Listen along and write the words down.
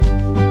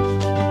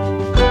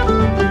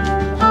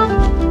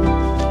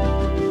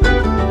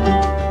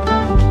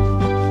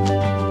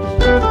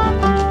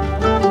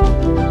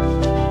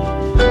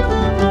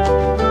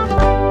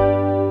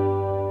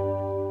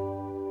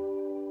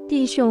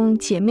兄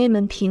姐妹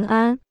们平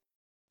安。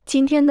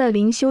今天的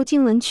灵修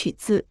经文取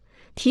自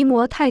提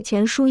摩太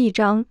前书1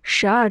章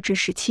12至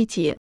17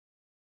节。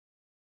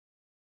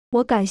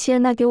我感谢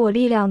那给我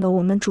力量的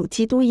我们主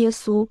基督耶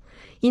稣，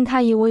因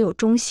他以我有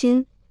忠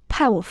心，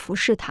派我服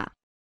侍他。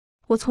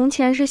我从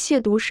前是亵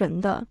渎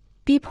神的，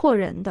逼迫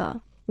人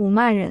的，侮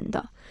慢人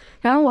的，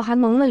然而我还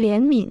蒙了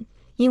怜悯，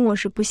因我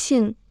是不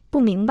信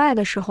不明白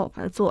的时候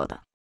而做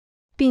的，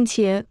并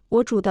且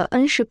我主的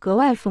恩是格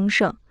外丰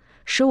盛，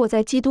使我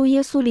在基督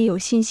耶稣里有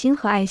信心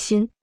和爱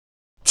心。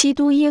基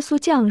督耶稣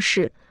降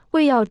世，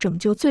为要拯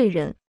救罪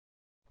人。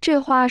这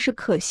话是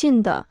可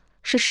信的，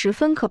是十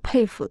分可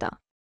佩服的。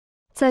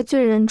在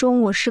罪人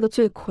中我是个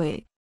罪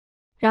魁，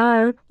然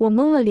而我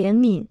蒙了怜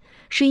悯，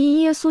是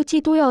因耶稣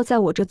基督要在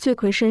我这罪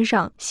魁身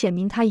上显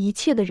明他一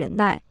切的忍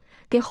耐，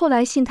给后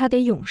来信他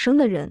得永生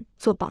的人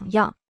做榜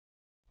样。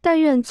但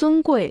愿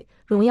尊贵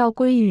荣耀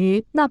归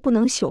于那不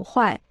能朽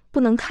坏、不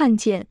能看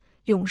见、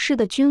永世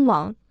的君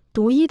王，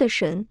独一的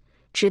神，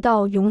直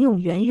到永永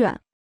远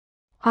远。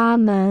阿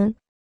门。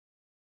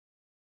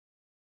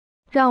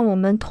让我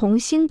们同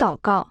心祷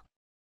告。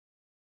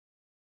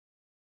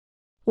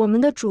我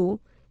们的主，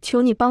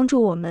求你帮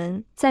助我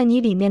们在你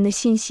里面的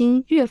信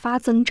心越发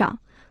增长，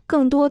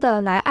更多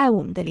的来爱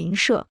我们的邻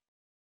舍。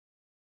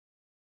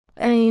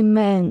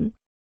Amen。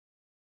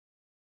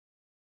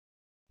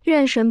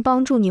愿神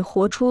帮助你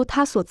活出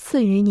他所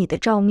赐予你的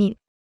召命。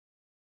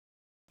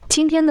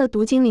今天的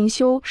读经灵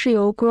修是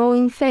由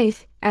Growing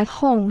Faith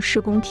at Home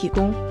事工提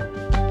供。